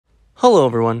Hello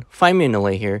everyone, Find Me in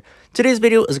LA here. Today's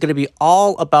video is going to be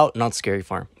all about Knott's Scary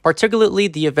Farm, particularly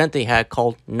the event they had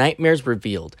called Nightmares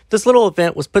Revealed. This little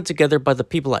event was put together by the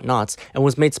people at Knott's and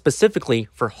was made specifically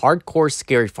for hardcore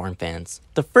Scary Farm fans.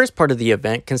 The first part of the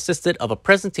event consisted of a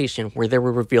presentation where they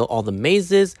would reveal all the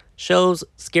mazes, shows,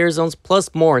 scare zones, plus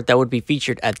more that would be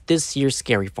featured at this year's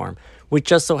Scary Farm, which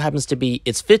just so happens to be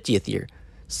its 50th year.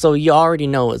 So you already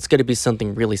know it's going to be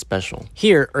something really special.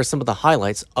 Here are some of the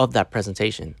highlights of that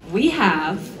presentation. We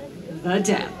have the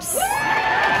depths.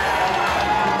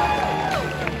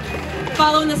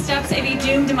 Follow in the steps of a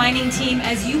doomed mining team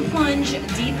as you plunge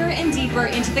deeper and deeper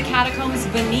into the catacombs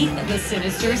beneath the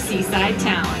sinister seaside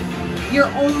town. Your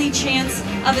only chance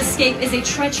of escape is a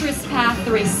treacherous path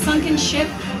through a sunken ship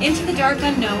into the dark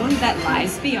unknown that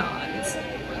lies beyond.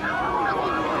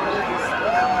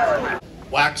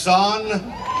 Wax on,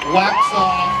 wax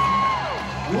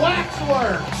off,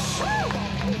 Waxworks!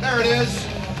 There it is.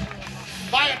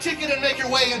 Buy a ticket and make your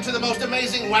way into the most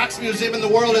amazing wax museum in the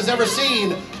world has ever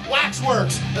seen.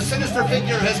 Waxworks, a sinister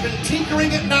figure, has been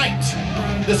tinkering at night.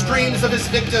 The screams of his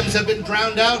victims have been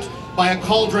drowned out by a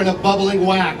cauldron of bubbling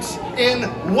wax in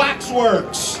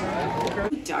Waxworks.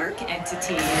 Dark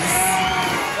entities.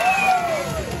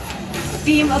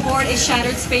 Beam aboard a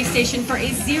shattered space station for a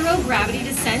zero-gravity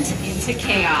descent into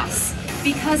chaos.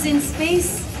 Because in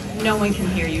space, no one can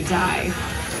hear you die.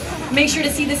 Make sure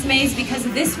to see this maze because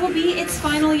this will be its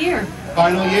final year.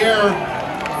 Final year.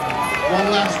 One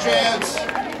last chance.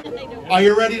 Are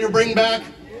you ready to bring back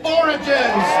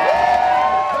Origins?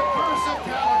 The Curse of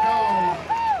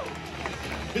Calico.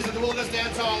 Visit the Wilderness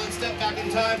Dance Hall and step back in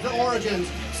time to Origins.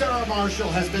 Sarah Marshall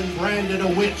has been branded a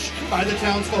witch by the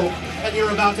townsfolk, and you're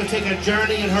about to take a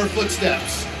journey in her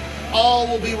footsteps. All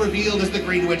will be revealed as the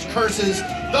Green Witch curses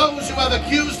those who have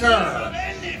accused her.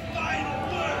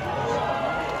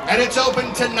 And it's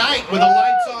open tonight with the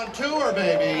lights on tour,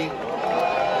 baby.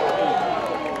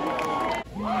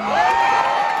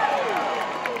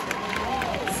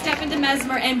 Step into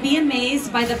Mesmer and be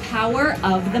amazed by the power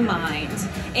of the mind.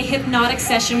 A hypnotic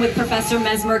session with Professor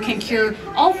Mesmer can cure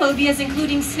all phobias,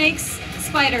 including snakes,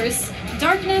 spiders,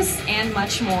 darkness, and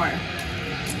much more.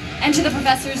 Enter the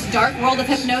professor's dark world of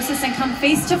hypnosis and come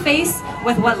face to face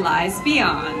with what lies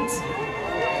beyond.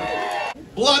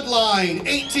 Bloodline,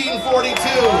 1842.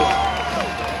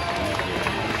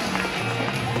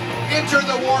 Enter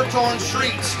the war-torn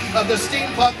streets of the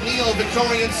steampunk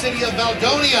neo-Victorian city of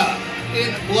Valdonia.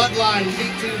 In Bloodline,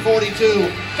 1842,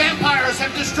 vampires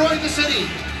have destroyed the city.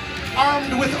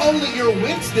 Armed with only your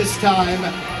wits this time,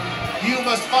 you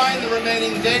must find the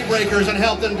remaining Daybreakers and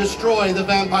help them destroy the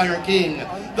Vampire King.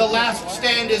 The last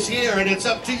stand is here, and it's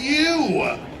up to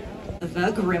you.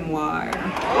 The Grimoire.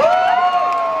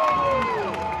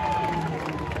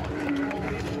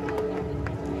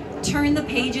 Turn the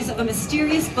pages of a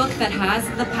mysterious book that has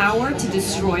the power to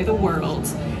destroy the world.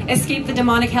 Escape the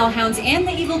demonic hellhounds and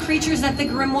the evil creatures that the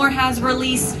Grimoire has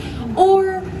released,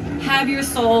 or have your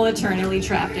soul eternally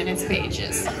trapped in its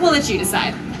pages. We'll let you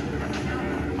decide.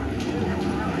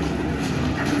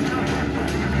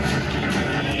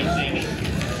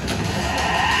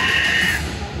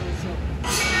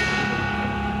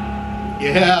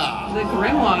 Yeah. The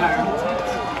Grimoire.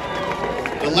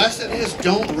 The lesson is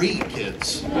don't read,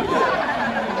 kids.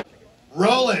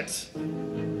 Roll it.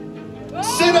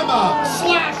 Cinema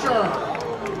slasher.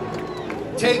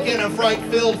 Take in a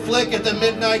fright-filled flick at the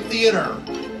Midnight Theater,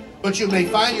 but you may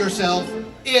find yourself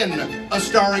in a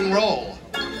starring role.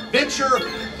 Venture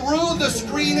through the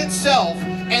screen itself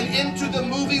and into the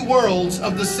movie worlds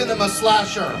of the cinema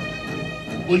slasher.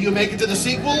 Will you make it to the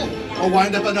sequel or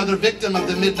wind up another victim of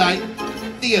the Midnight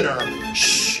Theater?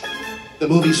 Shh, the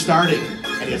movie's starting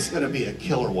and it's gonna be a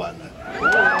killer one.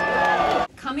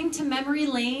 Coming to memory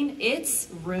lane, it's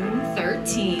Room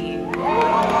 13.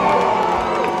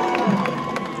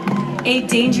 A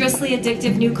dangerously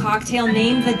addictive new cocktail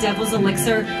named the Devil's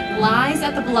Elixir lies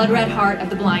at the blood-red heart of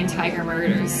the Blind Tiger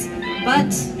murders.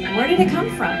 But where did it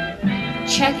come from?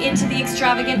 Check into the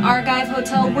extravagant Argive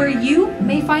Hotel where you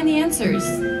may find the answers.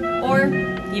 Or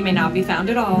you may not be found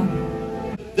at all.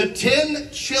 The 10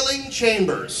 Chilling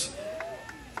Chambers.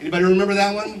 Anybody remember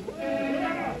that one?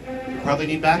 Probably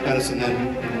need back medicine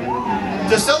then.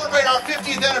 To celebrate our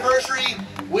 50th anniversary,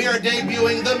 we are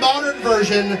debuting the modern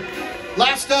version.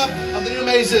 Last up of the new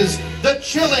mazes, the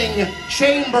Chilling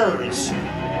Chambers.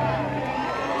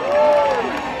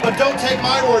 But don't take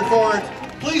my word for it.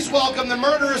 Please welcome the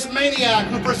murderous maniac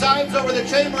who presides over the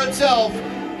chamber itself,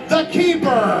 the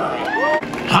Keeper.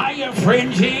 Hiya,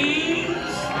 Fringies!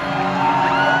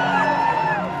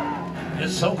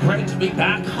 It's so great to be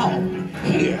back home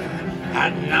here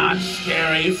at Knott's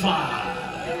Scary Farm.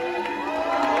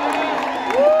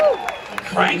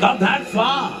 Crank up that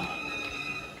fog,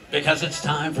 because it's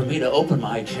time for me to open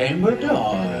my chamber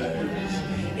doors.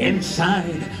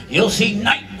 Inside, you'll see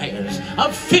nightmares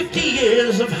of 50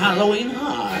 years of Halloween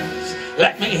hearts.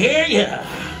 Let me hear you.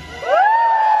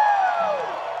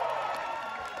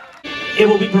 It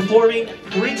will be performing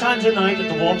 3 times a night at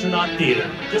the Walter Knott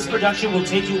Theater. This production will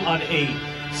take you on a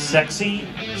sexy,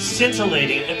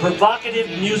 scintillating, and provocative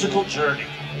musical journey,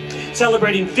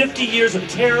 celebrating 50 years of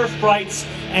terror, frights,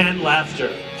 and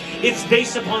laughter. It's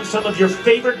based upon some of your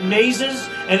favorite mazes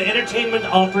and entertainment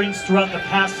offerings throughout the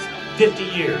past 50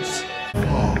 years.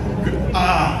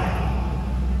 I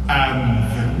am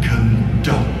the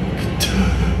conductor.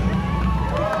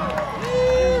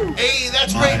 Hey,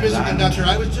 that's great, Mr. Conductor.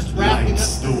 I was just wrapping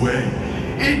Lights up. the way.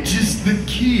 It is the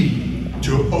key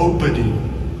to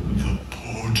opening the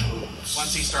portals.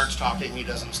 Once he starts talking, he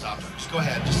doesn't stop. Just go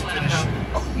ahead, just finish.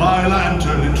 My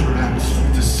lantern interacts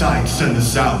with the sights and the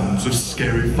sounds of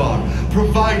Scary Farm,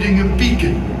 providing a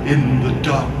beacon in the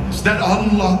darkness that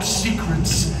unlocks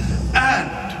secrets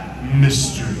and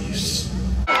mysteries.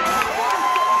 The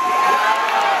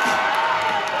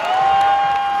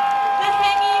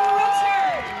hanging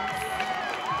returns.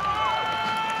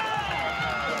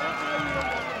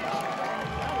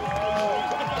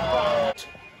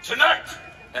 Tonight,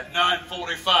 at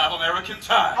 9:45 American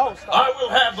time, I will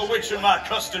have the witch in my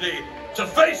custody to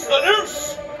face the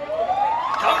noose.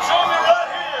 Come join me right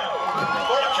here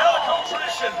for a calico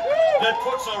tradition that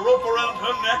puts a rope around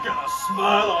her neck and a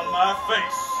smile on my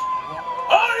face.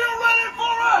 Are you ready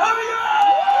for a heavy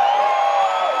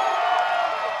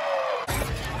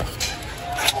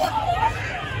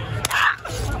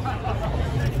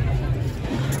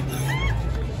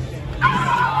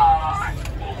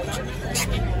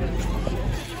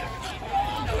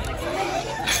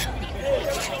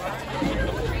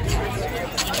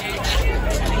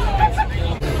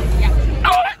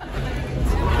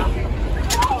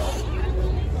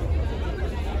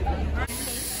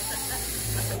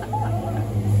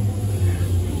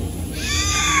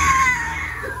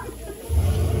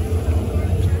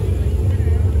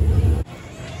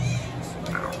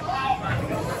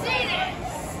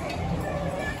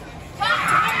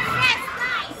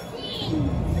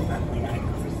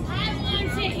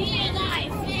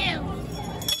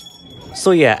So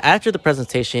yeah, after the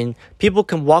presentation, people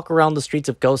can walk around the streets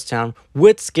of Ghost Town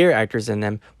with scare actors in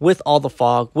them, with all the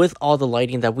fog, with all the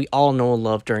lighting that we all know and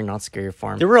love during Knott's Scary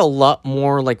Farm. There were a lot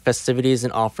more like festivities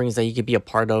and offerings that you could be a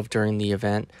part of during the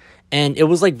event, and it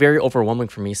was like very overwhelming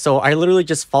for me. So I literally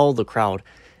just followed the crowd,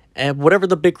 and whatever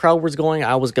the big crowd was going,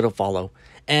 I was gonna follow.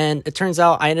 And it turns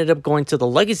out I ended up going to the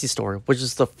Legacy store, which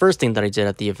is the first thing that I did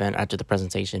at the event after the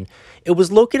presentation. It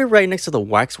was located right next to the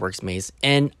Waxworks maze,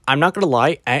 and I'm not gonna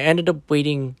lie, I ended up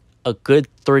waiting a good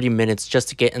 30 minutes just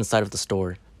to get inside of the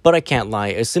store. But I can't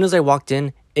lie, as soon as I walked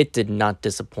in, it did not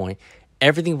disappoint.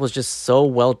 Everything was just so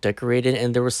well decorated,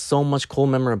 and there was so much cool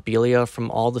memorabilia from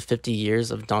all the 50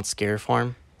 years of Knott's Scary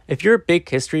Farm. If you're a big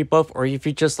history buff, or if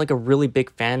you're just like a really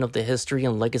big fan of the history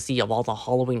and legacy of all the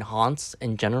Halloween haunts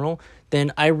in general,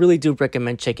 then I really do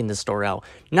recommend checking this store out.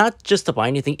 Not just to buy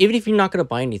anything, even if you're not going to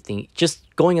buy anything, just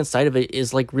going inside of it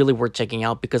is like really worth checking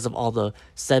out because of all the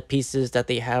set pieces that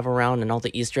they have around and all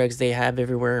the Easter eggs they have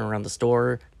everywhere around the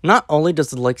store. Not only does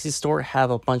the Legacy store have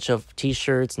a bunch of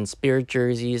t-shirts and spirit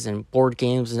jerseys and board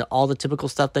games and all the typical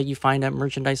stuff that you find at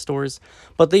merchandise stores,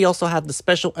 but they also have the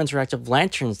special interactive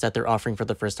lanterns that they're offering for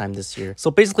the first time this year. So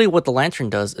basically what the lantern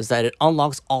does is that it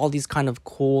unlocks all these kind of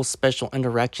cool special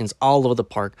interactions all over the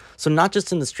park. So not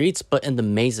just in the streets, but in the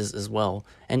mazes as well,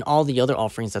 and all the other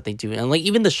offerings that they do, and like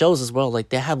even the shows as well. Like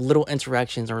they have little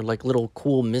interactions or like little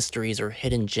cool mysteries or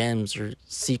hidden gems or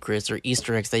secrets or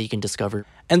Easter eggs that you can discover,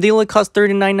 and they only cost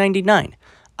 $39.99.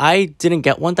 I didn't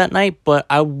get one that night, but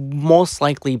I'll most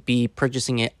likely be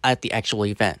purchasing it at the actual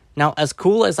event. Now, as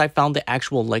cool as I found the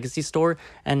actual Legacy store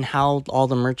and how all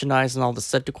the merchandise and all the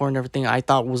set decor and everything I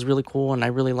thought was really cool and I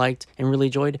really liked and really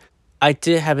enjoyed, I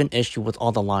did have an issue with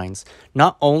all the lines.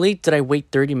 Not only did I wait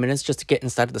 30 minutes just to get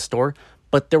inside of the store,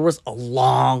 but there was a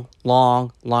long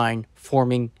line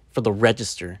forming for the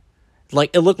register.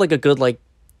 Like, it looked like a good,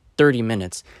 30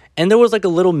 minutes. And there was, a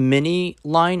little mini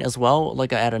line as well,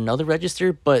 at another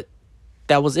register, but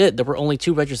that was it. There were only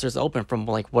 2 registers open from,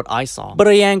 what I saw. But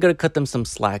I am gonna cut them some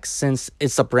slack since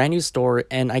it's a brand new store,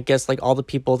 and I guess, all the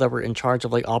people that were in charge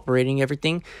of, operating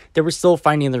everything, they were still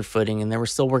finding their footing, and they were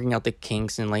still working out the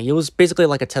kinks, and, it was basically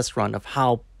like a test run of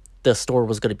how the store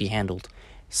was gonna be handled.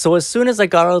 So as soon as I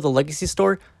got out of the Legacy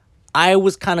store, I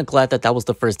was kind of glad that that was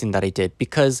the first thing that I did,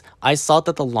 because I saw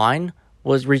that the line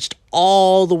was reached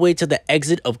all the way to the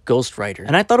exit of Ghost Rider.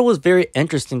 And I thought it was very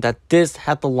interesting that this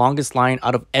had the longest line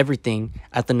out of everything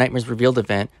at the Nightmares Revealed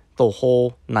event the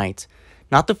whole night.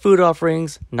 Not the food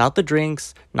offerings, not the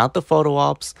drinks, not the photo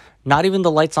ops, not even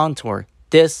the lights on tour.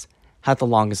 This had the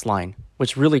longest line,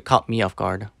 which really caught me off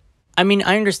guard. I mean,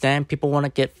 I understand people want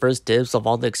to get first dibs of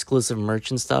all the exclusive merch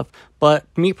and stuff, but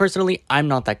me personally, I'm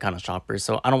not that kind of shopper,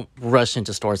 so I don't rush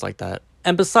into stores like that.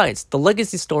 And besides, the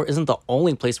Legacy store isn't the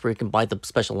only place where you can buy the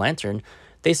special lantern.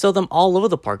 They sell them all over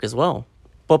the park as well.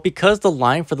 But because the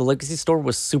line for the Legacy store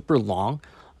was super long,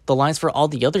 the lines for all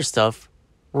the other stuff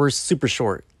were super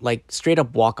short, like straight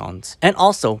up walk-ons. And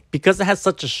also, because it has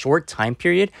such a short time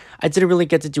period, I didn't really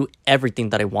get to do everything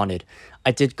that I wanted.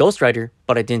 I did Ghost Rider,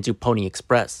 but I didn't do Pony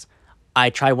Express. I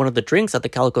tried one of the drinks at the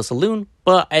Calico Saloon,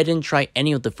 but I didn't try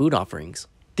any of the food offerings.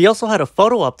 They also had a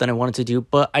photo op that I wanted to do,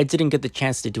 but I didn't get the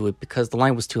chance to do it because the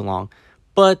line was too long.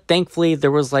 But thankfully, there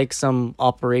was like some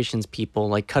operations people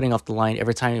like cutting off the line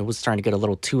every time it was starting to get a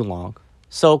little too long.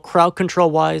 So crowd control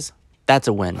wise, that's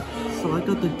a win. So I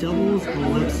got the Devil's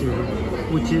Elixir,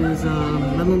 which is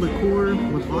melon liqueur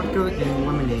with vodka and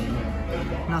lemonade.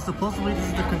 Now supposedly this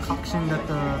is the concoction that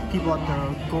the people at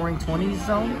the Goring 20s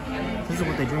zone, this is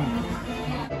what they drink.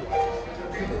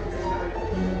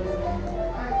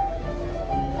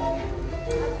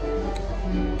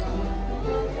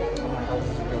 Oh my god, this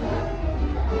is really good.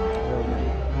 Really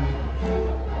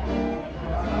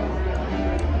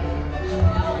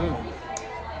good.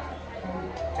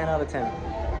 10 out of 10.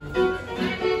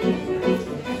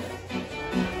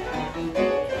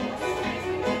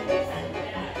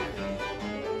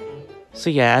 So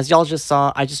yeah, as y'all just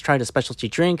saw, I just tried a specialty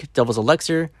drink, Devil's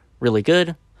Elixir, really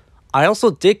good. I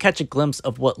also did catch a glimpse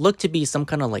of what looked to be some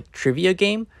kind of like trivia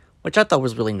game, which I thought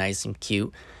was really nice and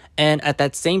cute. And at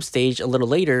that same stage, a little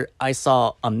later, I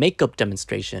saw a makeup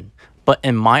demonstration. But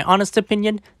in my honest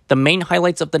opinion, the main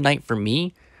highlights of the night for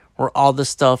me were all the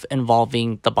stuff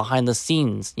involving the behind the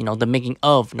scenes, you know, the making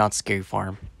of Knott's Scary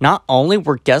Farm. Not only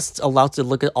were guests allowed to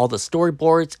look at all the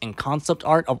storyboards and concept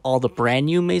art of all the brand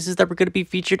new mazes that were going to be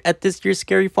featured at this year's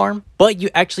Scary Farm, but you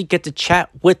actually get to chat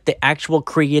with the actual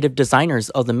creative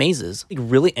designers of the mazes. It's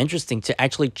really interesting to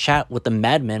actually chat with the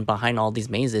madmen behind all these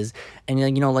mazes and,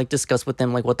 you know, like discuss with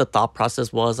them like what the thought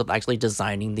process was of actually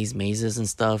designing these mazes and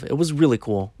stuff. It was really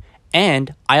cool.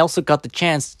 And I also got the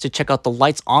chance to check out the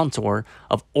lights on tour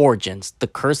of Origins, The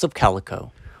Curse of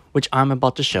Calico, which I'm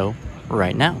about to show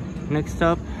right now. Next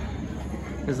up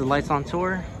is the lights on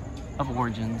tour of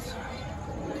Origins.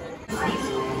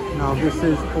 Now this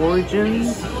is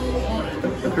Origins,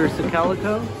 The Curse of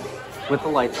Calico, with the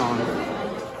lights on.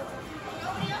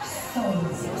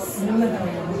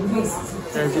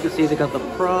 As you can see, they got the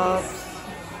props,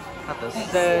 got the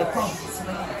sets,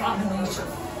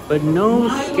 but no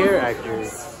scare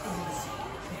actors.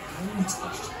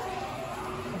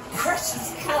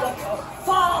 Precious Calico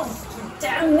falls to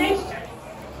damnation.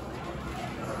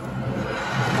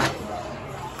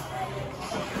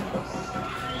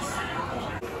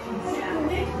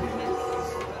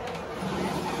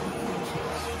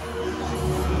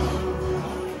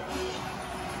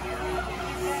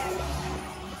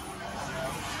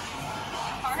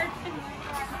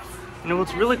 You know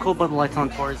what's really cool about the lights on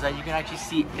tour is that you can actually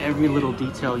see every little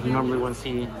detail you normally wouldn't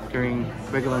see during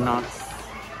regular Knotts.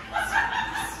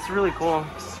 It's really cool.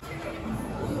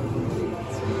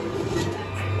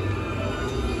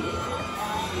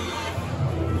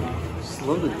 Just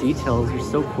love the details, they're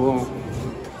so cool.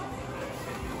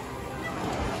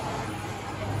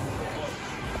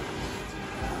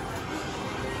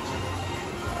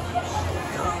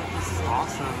 Oh, this is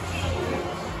awesome.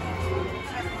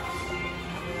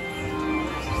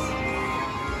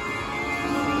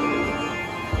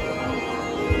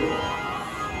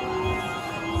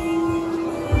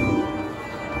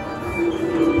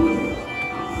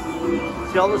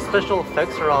 See, all the special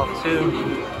effects are off too.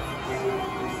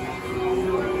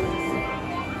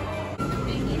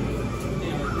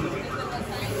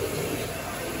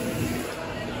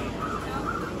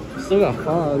 Still got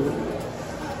fog.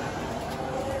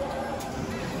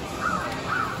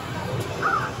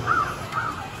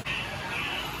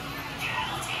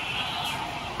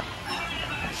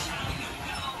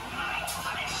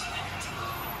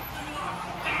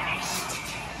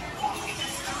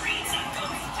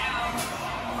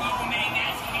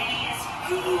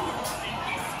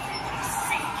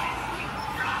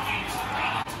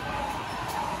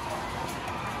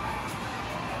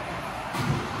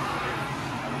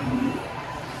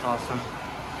 Awesome.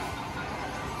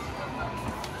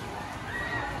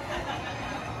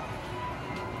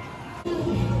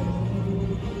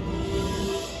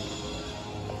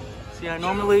 Yeah,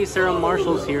 normally Sarah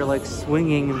Marshall's here, like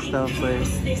swinging and stuff, but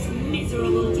This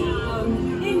miserable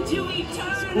town into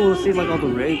it's cool to see like all the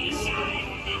rigs.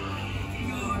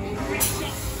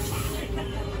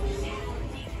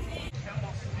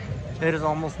 It is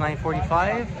almost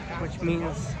 9:45, which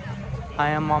means I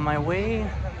am on my way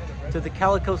to the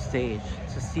Calico stage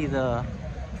to see the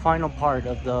final part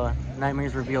of the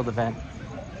Nightmares Revealed event.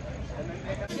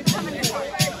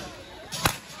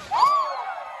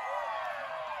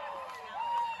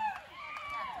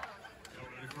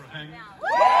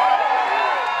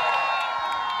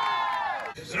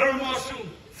 Sarah Marshall,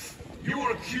 you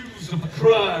are accused of the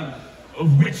crime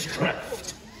of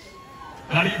witchcraft.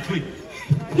 How do you plead?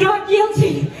 Not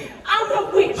guilty. I'm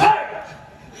a witch. Hey!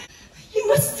 You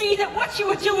must see that what you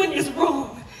are doing is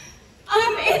wrong.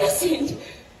 I'm innocent.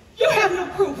 You have no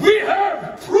proof. We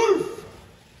have proof!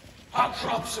 Our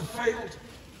crops have failed.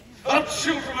 Our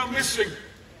children are missing.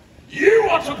 You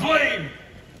are to blame!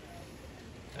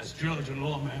 As judge and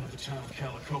lawman of the town of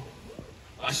Calico,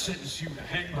 I sentence you to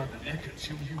hang by the neck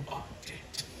until you are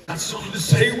dead. That's something to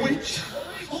say, witch?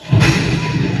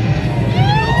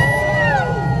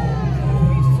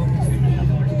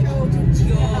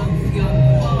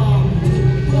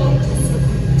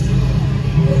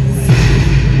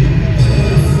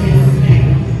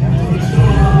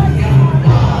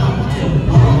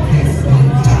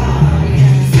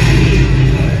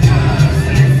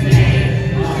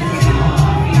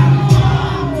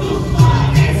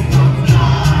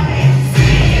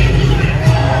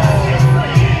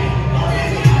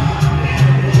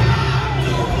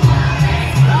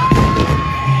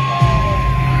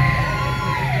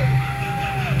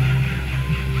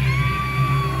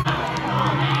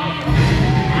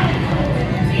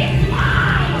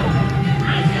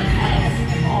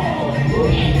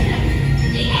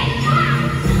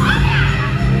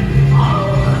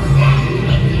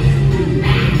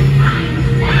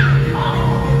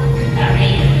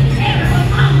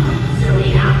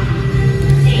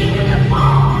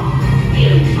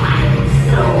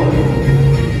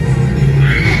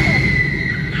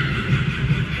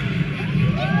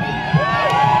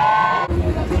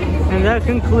 And that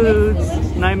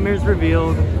concludes Nightmares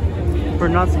Revealed for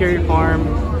Not Scary Farm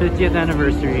 50th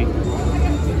anniversary.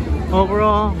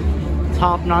 Overall,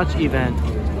 top-notch event.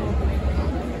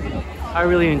 I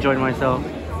really enjoyed myself.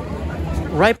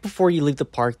 Right before you leave the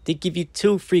park, they give you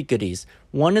 2 free goodies.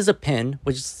 One is a pin,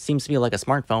 which seems to be like a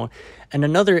smartphone, and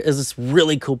another is this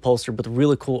really cool poster with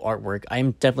really cool artwork. I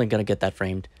am definitely going to get that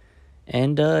framed.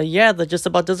 And yeah, that just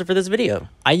about does it for this video.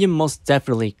 I am most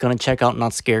definitely going to check out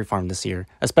Not Scary Farm this year,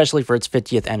 especially for its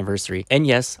 50th anniversary. And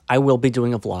yes, I will be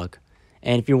doing a vlog.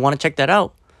 And if you want to check that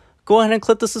out, go ahead and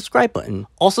click the subscribe button.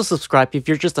 Also subscribe if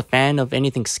you're just a fan of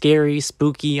anything scary,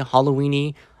 spooky,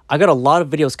 Halloween-y. I got a lot of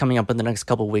videos coming up in the next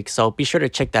couple weeks, so be sure to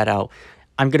check that out.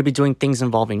 I'm going to be doing things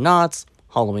involving Knotts,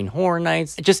 Halloween Horror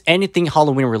Nights, just anything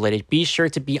Halloween related. Be sure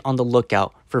to be on the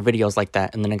lookout for videos like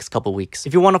that in the next couple weeks.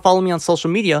 If you want to follow me on social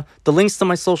media, the links to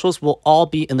my socials will all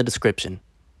be in the description.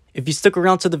 If you stuck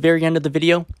around to the very end of the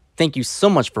video, thank you so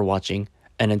much for watching,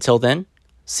 and until then,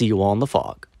 see you all in the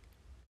fog.